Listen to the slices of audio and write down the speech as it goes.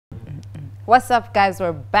What's up, guys?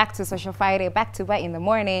 We're back to Social Friday, back to Bite in the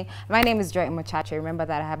Morning. My name is Joy Muchacha. Remember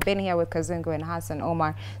that I have been here with Kazungu and Hassan,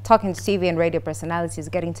 Umar, talking to TV and radio personalities,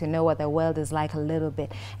 getting to know what the world is like a little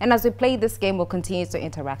bit. And as we play this game, we'll continue to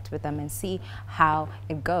interact with them and see how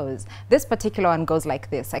it goes. This particular one goes like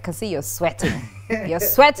this. I can see you're sweating. You're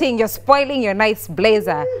sweating. You're spoiling your nice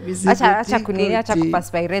blazer.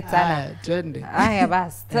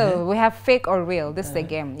 So we have fake or real. This is the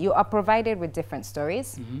game. You are provided with different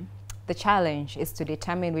stories. The challenge is to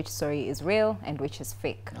determine which story is real and which is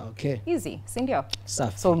fake. Okay. Easy, Sindio. So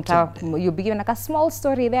you'll be given like a small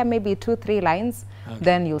story there, maybe 2-3 lines. Okay.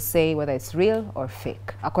 Then you'll say whether it's real or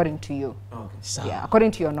fake, according to you. Okay. Yeah,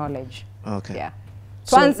 according to your knowledge. Okay. Yeah.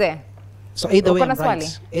 So either way I'm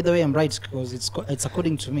right. Either way I'm right because it's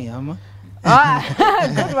according to me,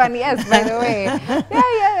 good one, yes, by the way.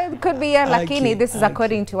 Yeah, it could be lakini. This is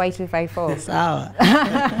according to Y254.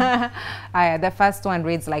 The first one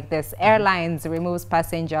reads like this. Airlines removes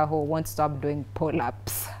passenger who won't stop doing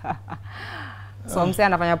pull-ups. So mse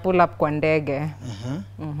anafanya pull-up kwa ndege.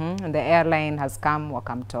 And the airline has come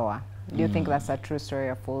wakamtoa. Do you think that's a true story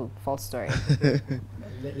or false story?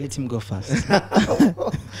 Let him go first.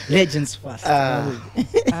 Legends first.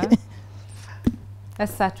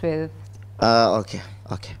 Let's start with okay.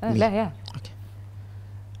 Me. Yeah. Okay.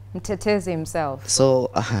 Mtetezi himself. So,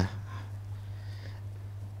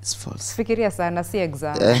 it's false. Fikiria sana, si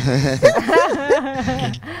exam.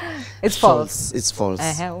 It's false. It's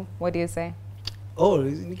false. What do you say? Oh,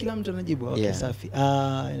 kila mtu anajibu. Okay, yeah. Safi.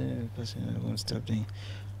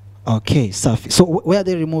 Okay, Safi. So where are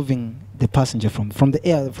they removing the passenger from? From the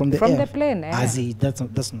air? From the plane. That's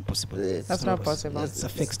not possible. That's not possible. That's a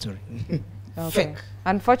fake story. Okay. Fake.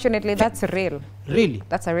 Unfortunately, that's real. Really?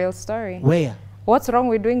 That's a real story. Where? What's wrong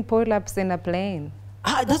with doing pull-ups in a plane?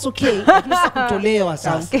 That's okay. At least kutolewa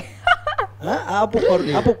sasa.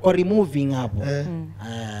 Hapo kwa removing hapo.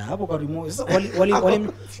 Hapo kwa remove.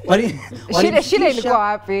 Shida ilikuwa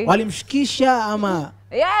wapi? Walimshikisha ama?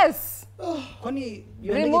 Yes. Kwani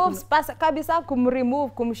removes pasa kabisa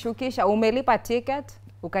kumremove kumshukisha. Umelipa ticket.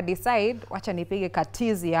 Ukadecide wacha nipige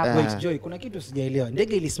katizi hapo. Wait, Joy, kuna kitu sijaelewa.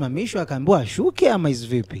 Ndege ilisimamishwa akaambiwa ashuke ama is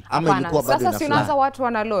vipi? Ama ilikuwa bado sasa tunaanza watu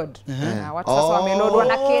wana load. Watu sasa wameload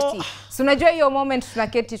wanaketi. Si unajua hiyo moment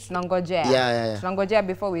tunaketi tunangojea. Yeah. Tunangojea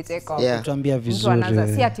before we take off. Tuambia vizuri. Mtu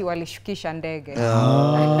anaanza si ati walishukisha ndege.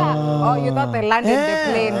 Oh, you thought they landed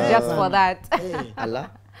the plane just for that. Allah.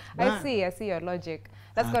 I see your logic.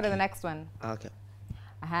 Let's go to the next one. Okay.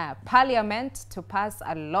 Parliament to pass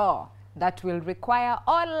a law that will require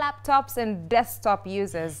all laptops and desktop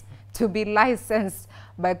users to be licensed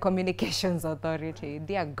by Communications Authority.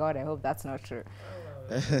 Dear God, I hope that's not true.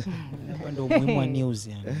 Ndio muhimu wa news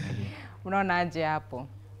yani. Unaona aje hapo?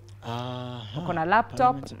 Uko na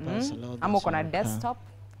laptop, ama uko na desktop.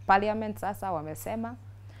 Parliament sasa wamesema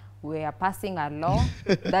we are passing a law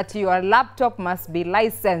that your laptop must be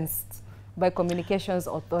licensed by Communications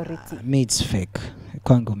Authority. It's fake.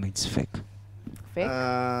 Kwangu it's fake. Fake?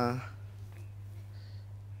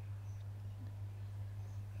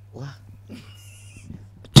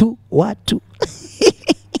 What?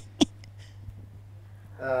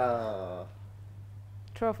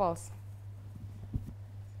 True or false?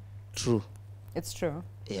 True. It's true?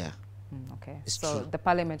 Yeah. Okay. It's so true. the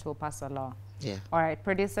parliament will pass a law. Yeah. All right,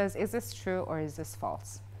 producers, is this true or is this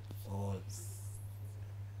false? False.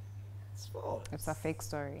 It's false. It's a fake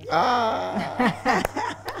story.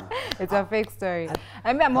 It's a fake story.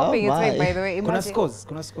 I'm hoping it's fake, by the way. Kuna scores.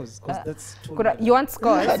 Because that's too you want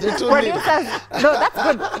scores? Producers, no, that's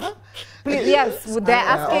good. Please, yes, they're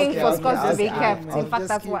asking for scores to be kept. In fact,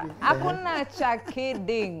 that's what. Akuna cha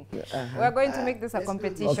kidding. We're going to make this a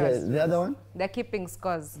competition. Okay, the other one? They're keeping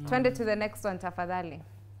scores. Twende to the next one, tafadhali.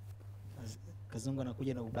 Kazungu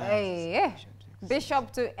anakuja na ubaya. Hey.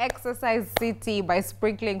 Bishop to exercise city by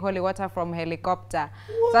sprinkling holy water from helicopter.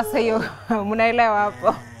 Sasa hiyo munaelewa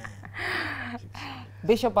hapo.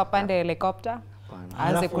 Bishop apande helicopter.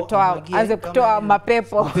 Aanze kutoa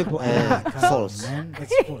mapepo. False.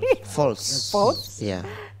 That's false. False? Yeah.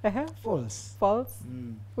 False?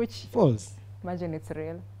 Which? False. Imagine it's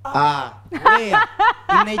real. Where?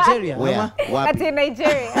 In Nigeria? Where? That's in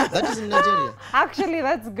Nigeria. That is in Nigeria. Actually,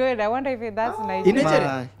 that's good. I wonder if that's Nigeria. In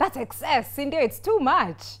Nigeria? That's excess. India, it's too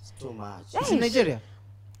much. It's too much. It's in Nigeria?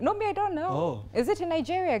 No, me, I don't know. Oh. Is it in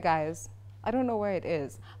Nigeria, guys? I don't know where it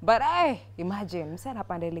is. But imagine, msana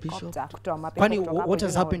hapanda helicopter kutoa mapepo. Kwani what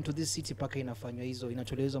has happened to this city paka inafanywa hizo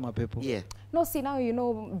inatolewa hizo mapepo? Yeah. No, see now you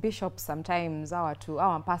know bishops sometimes our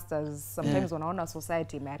pastors sometimes wanaona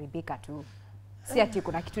society imeharibika tu. Si ati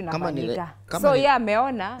kuna kitu inafanyika. So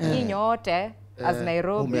ameona nyinyi wote as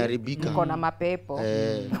Nairobi umeharibika. mko na mapepo.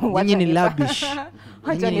 Nyinyi ni lavish.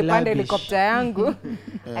 Wacha nipande helicopter yangu.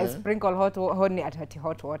 I sprinkle hot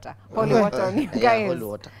water. Holy water on you guys. Yeah, holy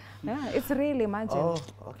water. Yeah, it's really imagine. Oh,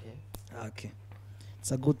 okay. Okay.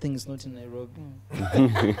 It's a good thing it's not in Nairobi.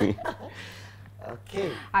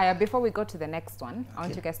 Okay. Aya, before we go to the next one, I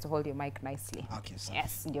want you guys to hold your mic nicely. Okay, sorry.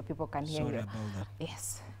 Yes, your people can hear Sorry you. about that.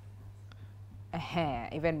 Yes.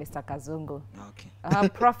 Even Mr. Kazungu. Okay.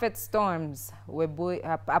 Prophet storms Webuye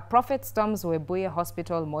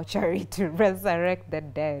Hospital mortuary to resurrect the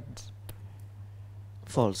dead.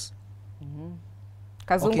 False.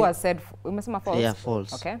 Kazungu Okay. has said, umesema false? Yeah,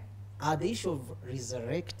 false. Okay. The issue of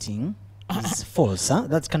resurrecting is false, huh?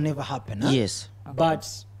 That can never happen, huh? Yes. Okay.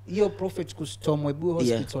 But your prophet could storm Webu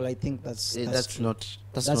Hospital, I think that's true.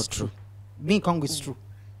 That's not true. Me Congo is true.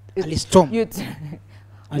 Ali storm.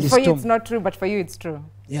 Ali For you storm. it's not true, but for you it's true.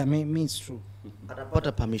 Yeah, me it's true.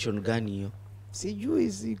 Atapata permission gani hiyo?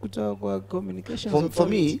 Sijui si kutoka kwa communication. For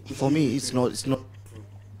me it's not.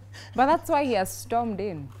 But that's why he has stormed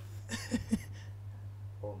in.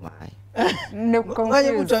 Oh my. No,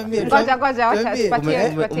 confused.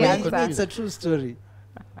 It's a true story.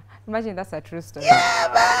 Imagine that's a true story.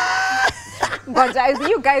 But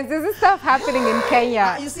you guys, this is stuff happening in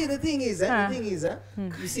Kenya. You see, the thing is,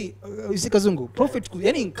 you see Kazungu, prophet,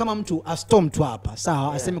 yani kama mtu astorm tu hapa,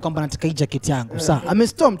 sawa, aseme kwamba nataka hii jacket yangu, sawa,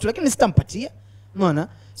 amestorm tu, lakini sitampatia, unaona?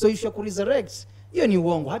 So you should resurrect, hiyo ni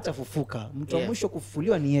uongo, hata fufuka. Mtu wa mwisho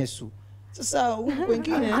kufufuliwa ni Yesu. Sasa huko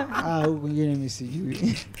wengine, huko wengine mimi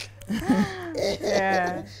sijui.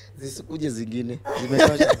 Zisikuje zingine.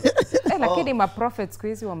 Zimetosha. Lakini ma prophets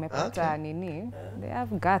quiz wamepata nini? They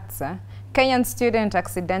have guts. Kenyan student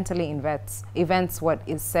accidentally invents what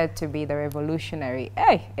is said to be the revolutionary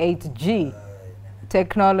 8G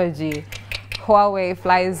technology. Huawei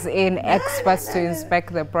flies in experts to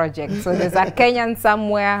inspect the project. So there's a Kenyan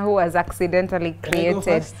somewhere who has accidentally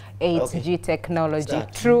created 8G technology.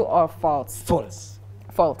 True or false? False.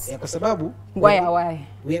 False. Kwa sababu why?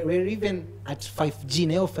 We're even at 5G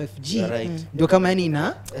na 5G. Right. Ndio kama yani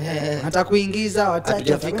nataka kuingiza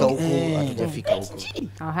hatujafika huko.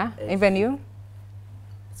 Even you?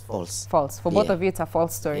 It's false. False. For both of you, it's a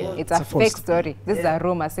false story. Yeah. It's a fake story. This is a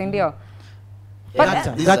rumor, Sindio.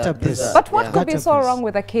 But what could be so wrong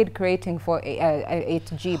with a kid creating for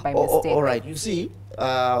 8G by mistake? All right. You see,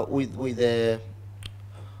 with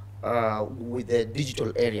the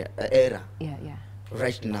digital era. Yeah.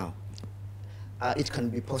 Right now, it can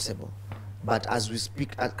be possible, but as we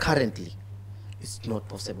speak currently, it's not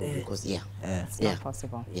possible because it's not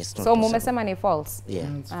possible. Yes, not so possible. mumesema ni false. Yeah.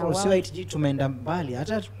 For 8G tumeenda mbali,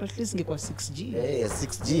 hata at least ingekuwa 6G. Yeah,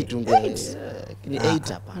 6G tunge ni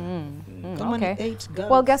 8 hapa. Kama ni Okay. 8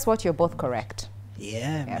 girls. Well, guess what? You're both correct.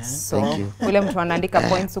 Yeah, man. Yes. So Thank you. ule mtu anaandika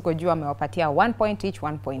points huko juu amewapatia 1 point each,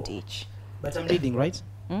 1 point each. But I'm leading, right?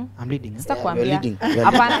 I'm leading. Sitakwambia. you're leading.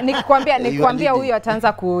 Hapana, nikikwambia huyu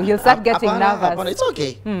ataanza he'll start getting nervous. Hapana, it's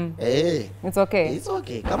okay. It's okay. It's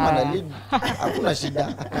okay. Kama na lead, hakuna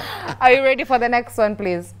shida. Are you ready for the next one,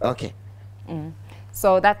 please? Okay.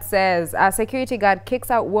 So that says, a security guard kicks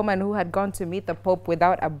out woman who had gone to meet the Pope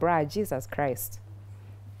without a bra. Jesus Christ.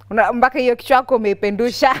 Mpaka hiyo kichwa yako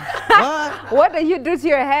umeipendusha. What do you do to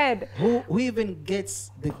your head? Who even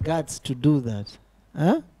gets the guts to do that?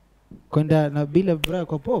 Huh? Kwenda na bila bra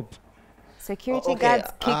kwa Pope? Security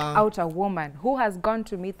guards kick out a woman who has gone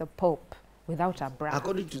to meet the Pope without a bra.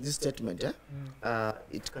 According to this statement,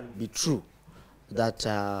 it can be true that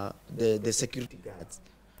the security guards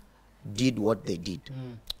did what they did.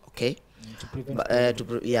 Okay? To prevent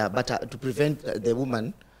but to prevent the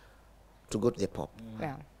woman to go to the Pope.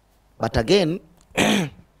 Yeah. But again,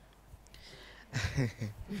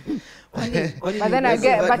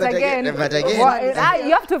 But again,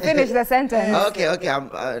 you have to finish the sentence. Okay,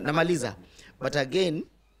 namaliza. But again,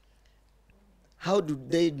 how do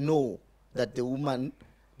they know that the woman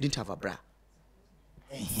didn't have a bra?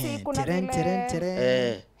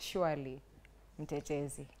 Surely.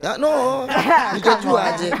 Mtetezi. No, nitajua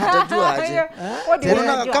aje.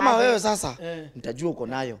 Kama wewe sasa, nitajua uko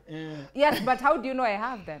nayo. Yes, but how do you know I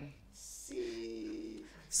have them?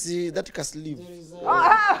 See that you can sleeve. By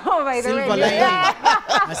the way.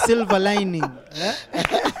 A silver lining.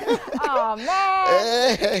 Oh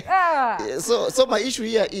man. So my issue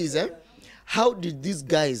here is, how did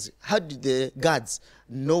the guards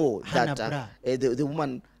know that the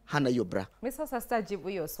woman hana your bra? Mr. Sasta jibu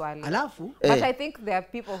hiyo swali. Alafu? But I think there are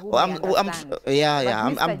people who understand.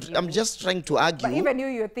 I'm just trying to argue. But even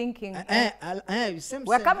you're thinking, same,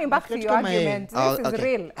 we're coming back to your argument. This is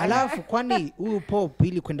real. Alafu kwani huyu Pope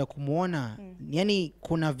ili kwenda kumuona, yani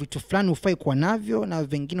kuna vitu fulani ufai kuwa navyo na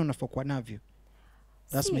vingine unafaa kuwa navyo.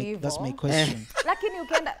 That's my question. Lakini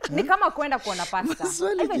ukienda ni kama kwenda kuona pasta.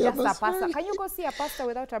 Even just a pasta. Can you go see a pastor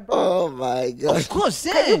without a bra? Oh my God. Of course,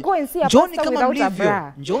 Can you go and see a pastor without a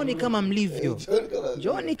bra? Njoni kama mlivyo.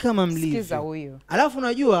 Njoni kama mlivyo. Sikiza huyo. Alafu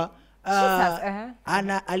unajua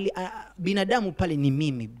binadamu pale ni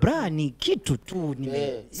mimi. Bra ni kitu tu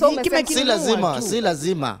So si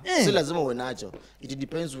lazima uwe nacho. It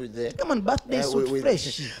depends with the come on, birthday suit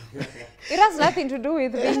fresh. It has nothing to do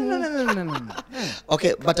with being No.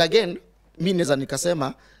 Okay, but again, mimi naweza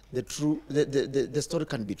nikasema the story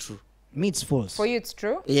can be true. Me it's false. For you it's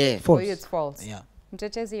true? Yeah. For you it's false. Yeah.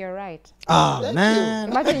 Mtetezi, you're right. Man.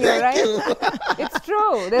 Imagine you're right. It's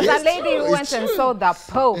true. There's a lady who went and saw the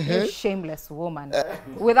Pope, you shameless woman,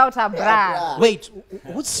 without a bra. Wait,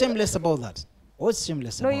 what's shameless about that? What's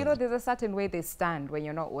shameless No, about you know, that? there's a certain way they stand when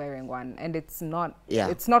you're not wearing one, and it's not Yeah.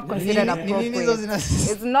 considered appropriate.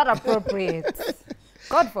 It's not appropriate.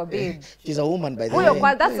 God forbid. She's a woman by the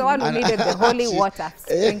way. That's the one who needed the holy water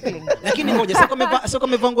sprinkling. Lakini ngoja, sio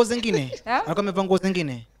kama vango zingine. Kama vango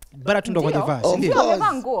zingine. Bara tu ndo kwa vaa. Ndio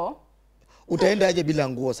amevaa nguo. Utaenda aje bila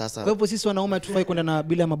nguo sasa? Kwa hivyo sisi wanaume hatufai kwenda na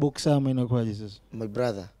bila maboksa ama inakuwaje sasa? My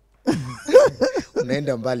brother.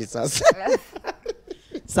 Unaenda mbali sasa.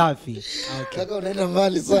 Safi. Okay. Kaka unaenda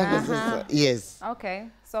mbali sana sasa. Yes. Okay.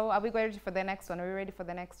 So are we ready for the next one? Are we ready for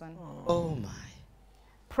the next one? Oh my.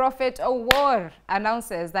 Prophet Umar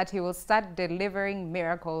announces that he will start delivering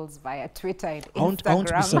miracles via Twitter and Instagram. I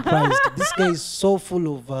won't be surprised. This guy is so full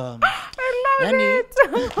of I love it.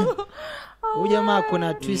 Huyu jamaa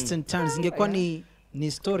kuna twists and turns. Ingekuwa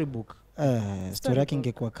ni storybook. Story yake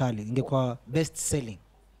ingekuwa kali, ingekuwa best selling.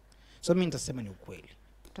 So mimi nitasema ni ukweli.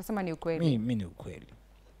 Utasema ni ukweli. Mimi ni ukweli.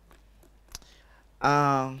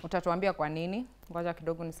 Utatuambia kwa nini? Ngoja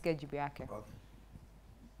kidogo nisikie jibu yake. Okay.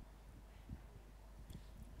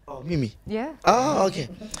 Oh, mimi? Yeah. Oh, okay.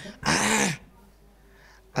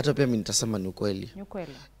 Hata pia mimi nitasema ni ukweli. Ni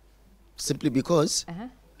ukweli. Simply because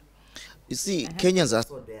you see Kenyans are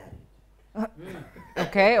so daring.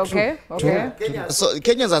 Okay.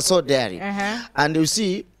 Kenyans are so daring. And you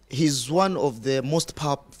see he's one of the most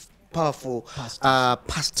powerful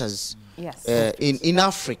pastors in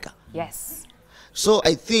Africa. Yes. So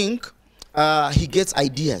I think he gets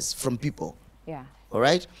ideas from people. Yeah. All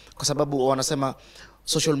right? Kwa sababu wanasema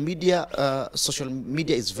social media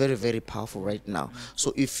is very, very powerful right now.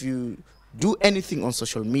 So if you do anything on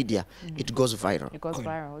social media, it goes viral. It goes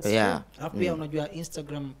viral. Yeah. Pia unajua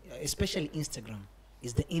Instagram, especially Instagram,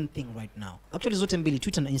 is the in thing right now. Actually zote mbili,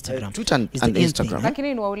 Twitter na Instagram. Twitter and Instagram.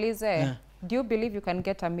 Lakini niwaulize, do you believe you can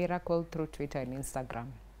get a miracle through Twitter and Instagram?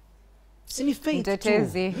 Si ni faith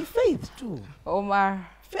Mtetezi. tu. Ni faith tu. Omar.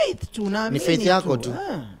 Faith tu na ni faith yako tu.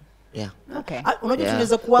 Yeah. Okay. Unajua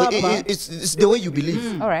tunaweza kuwa hapa. It's the way you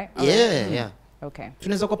believe. All right. Yeah. Okay.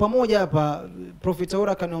 Tunaweza kwa pamoja hapa Prophet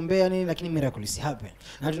Aura akaniombea nini lakini miracle is happen.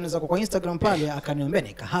 Na tunaweza kwa Instagram pale akaniombea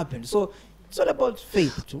nika happen. So it's all about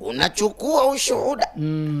faith tu. Unachukua ushuhuda.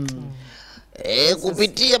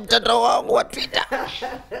 Kupitia mtandao wangu wa Twitter.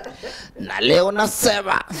 Na leo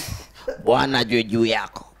nasema Bwana juu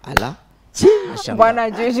yako. Ala.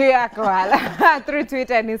 Bwana juju yako ala through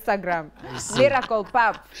Twitter and Instagram. Miracle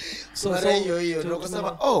pap. So hiyo ndio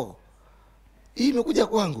kusema hii imekuja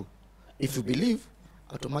kwangu. If you believe,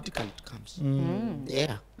 automatically it comes.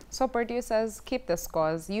 Yeah. So producers, keep the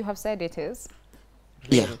scores. You have said it is.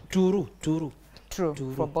 Yeah. True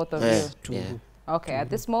for both of you. True. Okay, at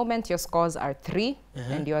this moment your scores are 3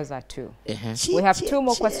 and yours are 2. We have 2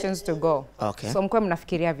 more questions to go. Okay. So mkwe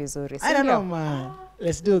mnafikiria vizuri. I don't know, man.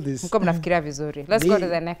 Let's do this. Mkwe mnafikiria vizuri. Let's go to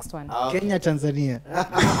the next one. Kenya, Tanzania.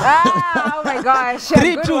 Oh my gosh.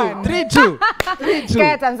 3-2.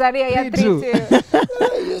 Kenya, Tanzania, yeah,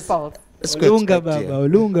 3-2. False.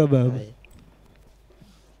 Olunga baba.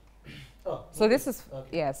 So this is,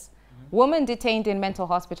 yes. Woman detained in mental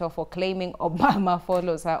hospital for claiming Obama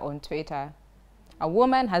follows her on Twitter. A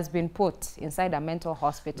woman has been put inside a mental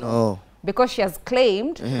hospital because she has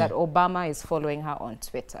claimed that Obama is following her on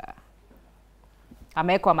Twitter.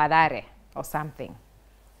 Amekwa Madare or something.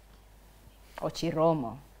 Or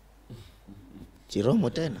Chiromo. Chiromo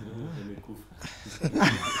tena.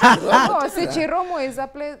 No, see, Chiromo is a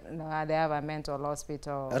place. No, they have a mental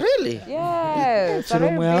hospital. Really? Yes.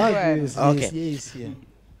 Chiromo, yes.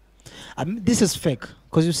 This is fake,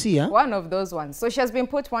 because you see, one of those ones. So she has been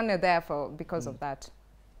put one there because of that.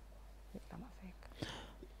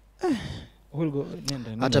 We'll go.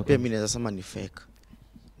 Hata pia mimi nasema ni fake.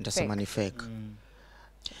 Nitasema ni fake.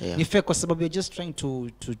 Yeah. Ni fake kwa sababu you're just trying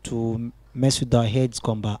to mess with our heads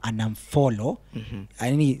kwamba anamfollow.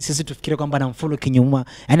 Yaani sisi tufikire kwamba anamfollow kinyuma,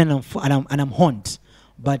 yaani anamhunt,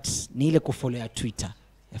 but ni ile kufollow ya Twitter.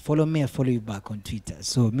 follow me, I follow you back on Twitter.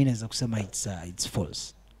 So mimi naweza kusema it's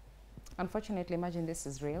false. Unfortunately, imagine this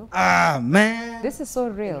is real. Ah, man. This is so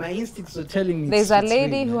real. My instincts are telling me There's a it's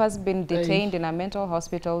lady real, who man. has been detained in a mental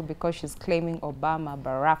hospital because she's claiming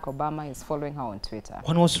Barack Obama is following her on Twitter.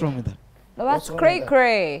 What's wrong with that? No, that's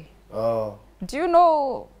cray-cray. Oh. Do you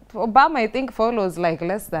know Obama, I think, follows like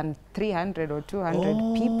less than 300 or 200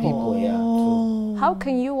 people. People, yeah. True. How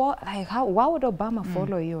can you, like, why would Obama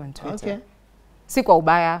follow you on Twitter? Okay. Si kwa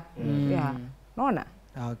ubaya. Yeah. Naona?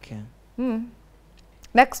 Okay.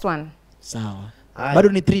 Next one. Sawa. Aye. Bado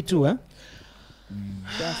ni 3-2, eh?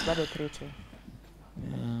 Yes, bado 3-2.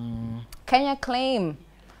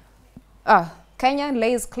 Kenya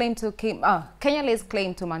lays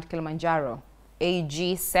claim to Mount Kilimanjaro.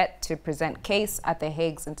 AG set to present case at the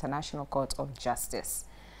Hague's International Court of Justice.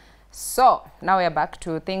 So now we're back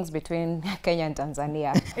to things between Kenya and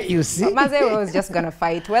Tanzania. You see? Maze was just gonna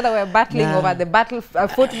fight, whether we're battling over the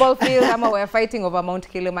football field, or we're fighting over Mount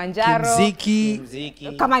Kilimanjaro.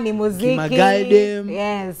 Mziki. Kama ni muziki. Kimagaldem.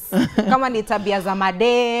 Yes. Kama ni tabia za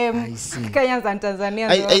madem. I see. Kenyans and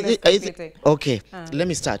Tanzanians. Okay, let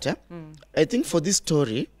me start. I think for this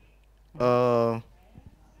story,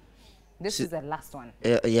 this is the last one.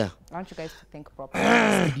 yeah. I want you guys to think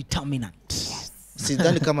properly. Determinant.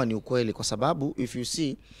 Sidhani kama ni ukweli kwa sababu if you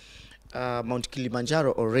see Mount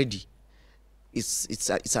Kilimanjaro already it's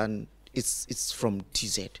from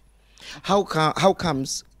TZ. How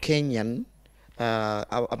comes Kenyan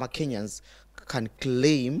Kenyans can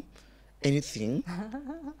claim anything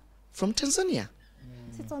from Tanzania?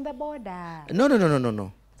 It's on the border. No. It's on the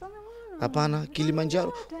border. Hapana,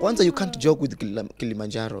 Kilimanjaro. Kwanza you can't joke with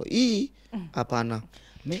Kilimanjaro. Hii hapana.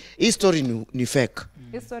 Hii story ni fake.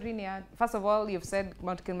 This story, first of all, you've said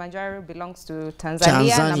Mount Kilimanjaro belongs to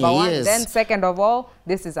Tanzania, number one. Yes. Then second of all,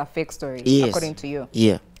 this is a fake story, Yes. according to you.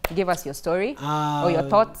 Yeah. Give us your story, or your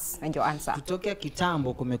thoughts, and your answer. Kutokea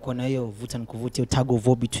kitambo kumekuwa na hiyo vuta nikuvutia tag of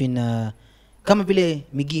war between kama vile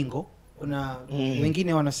Migingo. Kuna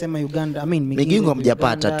wengine wanasema Uganda, Migingo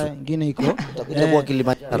mjapata tu. Wengine iko Utakuja kwa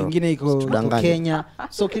Kilimanjaro. Wengine iko Kenya.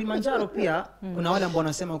 So Kilimanjaro pia kuna wale ambao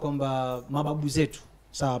wanasema kwamba mababu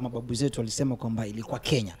zetu walisema kwamba ilikuwa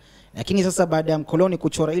Kenya. Lakini sasa baada ya mkoloni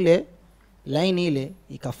kuchora ile line ile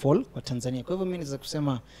ikafall kwa Tanzania. Kwa hivyo mimi naweza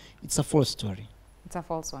kusema it's a false story. It's a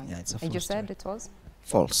false one. Yeah, it's a and you false said story. it was?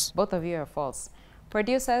 False. Both of you are false.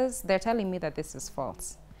 Producers, they're telling me that this is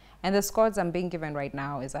false. And the scores I'm being given right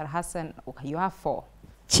now is that Hassan, you have 4.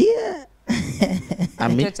 Cheer.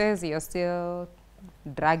 Judges, you're still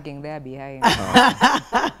dragging there behind.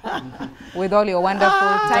 With all your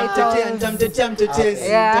wonderful titles.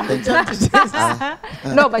 Yeah.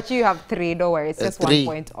 No, but you have 3, don't worry. It's just 1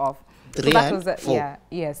 point off. 3 and 4. Yeah,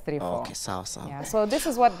 yes, 3, 4. Okay, sawa. Yeah, so this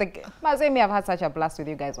is what Mazemi, have had such a blast with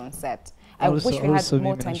you guys on set. I wish we had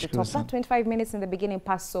more time to talk. That 25 minutes in the beginning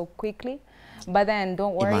passed so quickly. But then,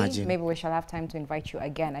 don't worry, maybe we shall have time to invite you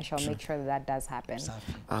again. I shall make sure that does happen.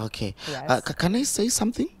 Okay. Yes. Can I say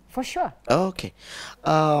something? For sure. Okay.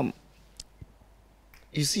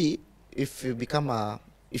 You see, if you become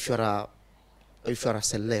if you're a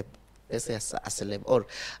celeb, let's say a celeb or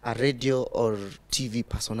a radio or TV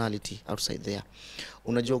personality outside there,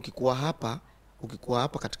 unajua ukikuwa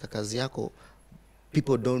hapa katika kazi yako,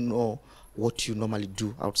 people don't know what you normally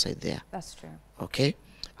do outside there. That's true. Okay.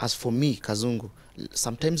 As for me, Kazungu,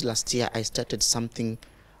 sometimes last year I started something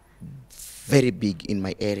very big in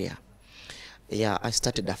my area. Yeah, I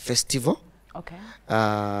started a festival. Okay.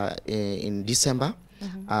 In December,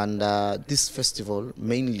 and this festival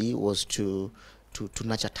mainly was to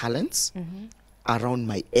nurture talents around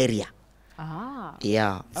my area. Ah.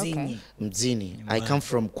 Yeah. Okay. Mzini. I come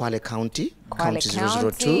from Kwale County. County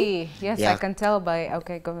 002. Yes, yeah. I can tell by.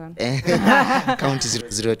 Okay, go on. County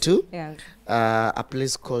 002. Yes. A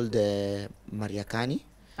place called Mariakani.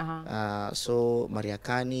 So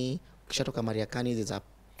Mariakani, kishatoka Mariakani, there's a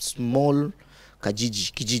small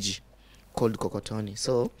kijiji called Kokotoni.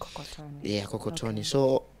 So Kokotoni. Yeah, Kokotoni. Okay.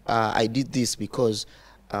 So I did this because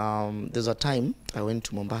there's a time I went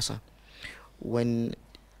to Mombasa when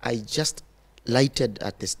I just lighted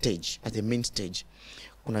at the main stage.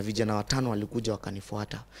 Kuna vijana 5 walikuja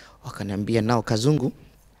wakanifuata, wakaniambia, nao Kazungu,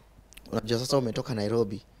 unajua sasa umetoka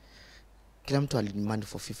Nairobi. Kila mtu alimand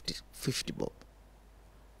for 50 bob.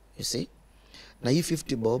 You see? Na hii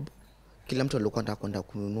 50 bob kila mtu alikuwa anataka kwenda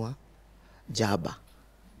kununua jaba.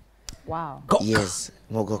 Wow. Yes,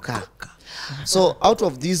 mogoka. So out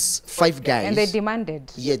of these 5 guys, And they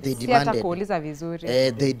demanded. Yeah, they Si hata demanded. kuuliza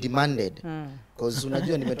vizuri. They demanded. Because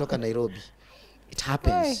unajua nimetoka Nairobi. It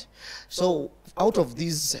happens. Hey. So out of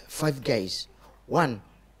these 5 guys, one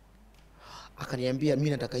akaniambia mimi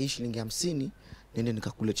nataka hii shilingi 50 niende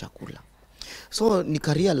nikakule chakula. So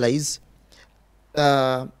nika realize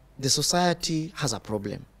the society has a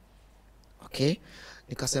problem. Okay?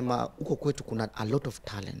 Nikasema huko kwetu kuna a lot of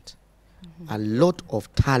talent. A lot of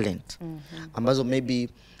talent. Ambazo maybe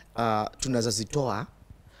tunaweza zitoa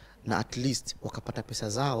na at least wakapata pesa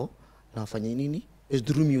zao na wafanye nini?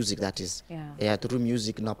 Through music, that is. Yeah, through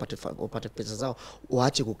music na wapate pesa zao,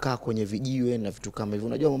 waache kukaa kwenye vijiwe na vitu kama hivyo.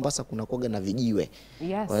 Unajua Mombasa kuna kuoga na vijiwe.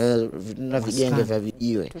 Yes. Na vigenge vya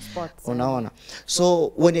vijiwe. Unaona?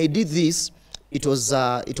 So when I did this, it was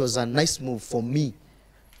a nice move for me,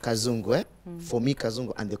 Kazungu, for me,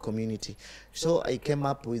 Kazungu, and the community. So I came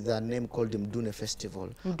up with a name called the Mdune Festival.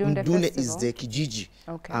 Mdune is the kijiji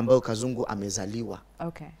ambayo Kazungu amezaliwa.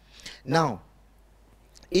 Okay. Now,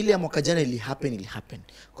 ile ya mwaka jana ili happen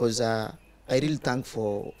because I really thank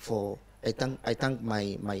I thank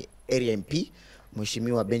my area MP,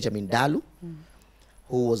 Mheshimiwa Benjamin Dalu,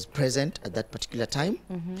 who was present at that particular time,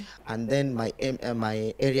 and then my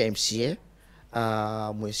area MCA,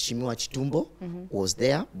 Mheshimiwa Chitumbo, was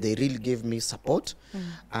there. They really gave me support,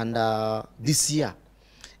 and this year,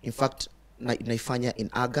 in fact, naifanya in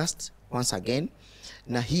August once again.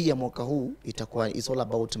 Na hii ya mwaka huu itakuwa it's all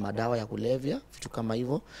about madawa ya kulevya, vitu kama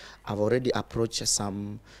hivyo. I've already approached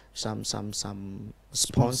some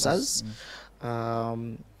sponsors.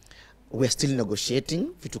 We're still negotiating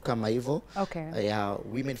vitu kama hivyo. Okay. Yeah,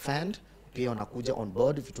 Women Fund pia wanakuja on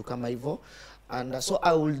board vitu kama hivyo. And so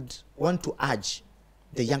I would want to urge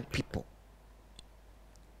the young people,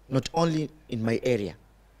 not only in my area,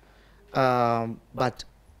 but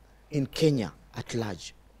in Kenya at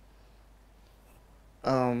large.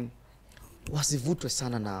 Wasivutwe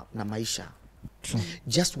sana na maisha.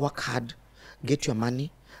 Just work hard, get your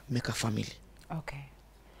money, make a family. Okay.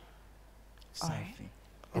 All right.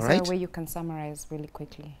 Is there a way you can summarize really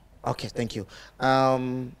quickly? Okay, thank you.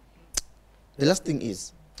 The last thing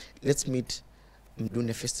is, let's meet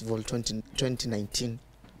Mdune Festival 2019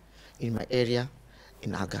 in my area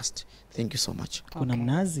in August. Thank you so much. Kuna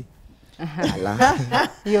mnazi?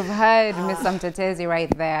 You've heard Mr. Mtetezi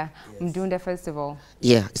right there. Yes. Mdune Festival.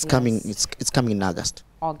 Yeah, it's coming. It's coming in August.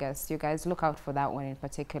 You guys look out for that one in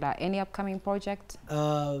particular. Any upcoming project?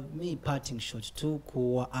 Me parting shot tu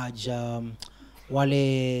kuwaaja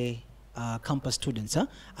wale campus students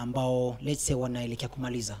ambao let's say wanaelekea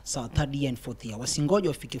kumaliza third year and fourth year. Wasingoje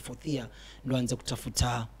wafike fourth year ndio anze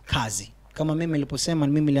kutafuta kazi. Kama mimi niliposema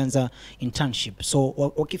mimi nilianza internship. So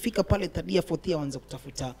wakifika pale third year fourth year waanze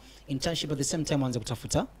kutafuta internship, at the same time waanze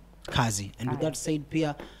kutafuta kazi. And with that said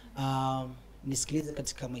pia nisikilize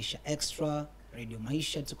katika Maisha Extra, Radio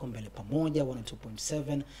Maisha, tuko mbele pamoja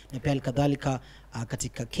 102.7, na pia kadhalika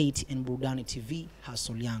katika KTN Burudani TV,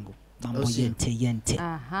 hustle yangu. Mambo yente.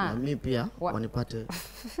 Na mimi pia wanipate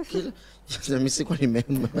kila mimi siko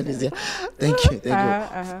nimemalizia. Thank you.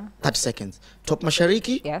 30 seconds. Top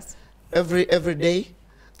Mashariki. Yes. Every day,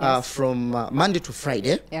 from Monday to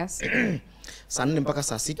Friday. Yes. Saa 4 mpaka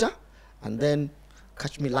saa 6, and then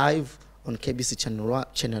catch me live on KBC channel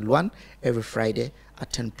 1 every Friday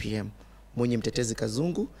at 10 p.m. Mwinyi Mtetezi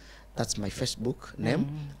Kazungu, that's my Facebook name.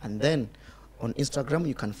 And then on Instagram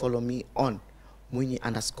you can follow me on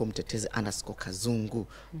Mwinyi_Mtetezi_Kazungu.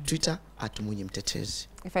 Twitter at Mwinyi Mtetezi.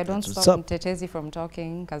 If I don't stop Mtetezi from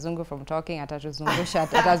talking, Kazungu from talking,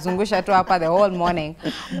 atazungusha tu hapa the whole morning.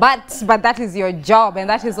 But that is your job, and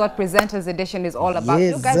that is what Presenters Edition is all about.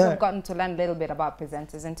 Yes, you guys have gotten to learn a little bit about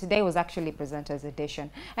presenters, and today was actually Presenters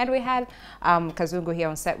Edition. And we had Kazungu here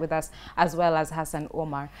on set with us, as well as Hassan,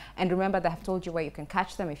 Umar. And remember that I've told you where you can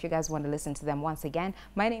catch them if you guys want to listen to them once again.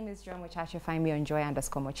 My name is Joy Mochache. Find me on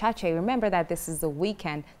Joy_Mochache. Remember that this is the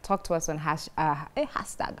weekend. Talk to us on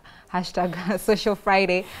hashtag Social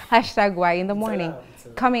Friday, hashtag Y in the morning.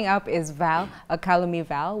 Coming up is Val, a Kalumi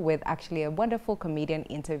Val, with actually a wonderful comedian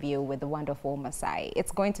interview with the wonderful Masai.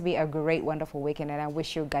 It's going to be a great, wonderful weekend, and I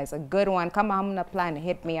wish you guys a good one. Come on, plan,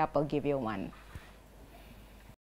 hit me up, I'll give you one.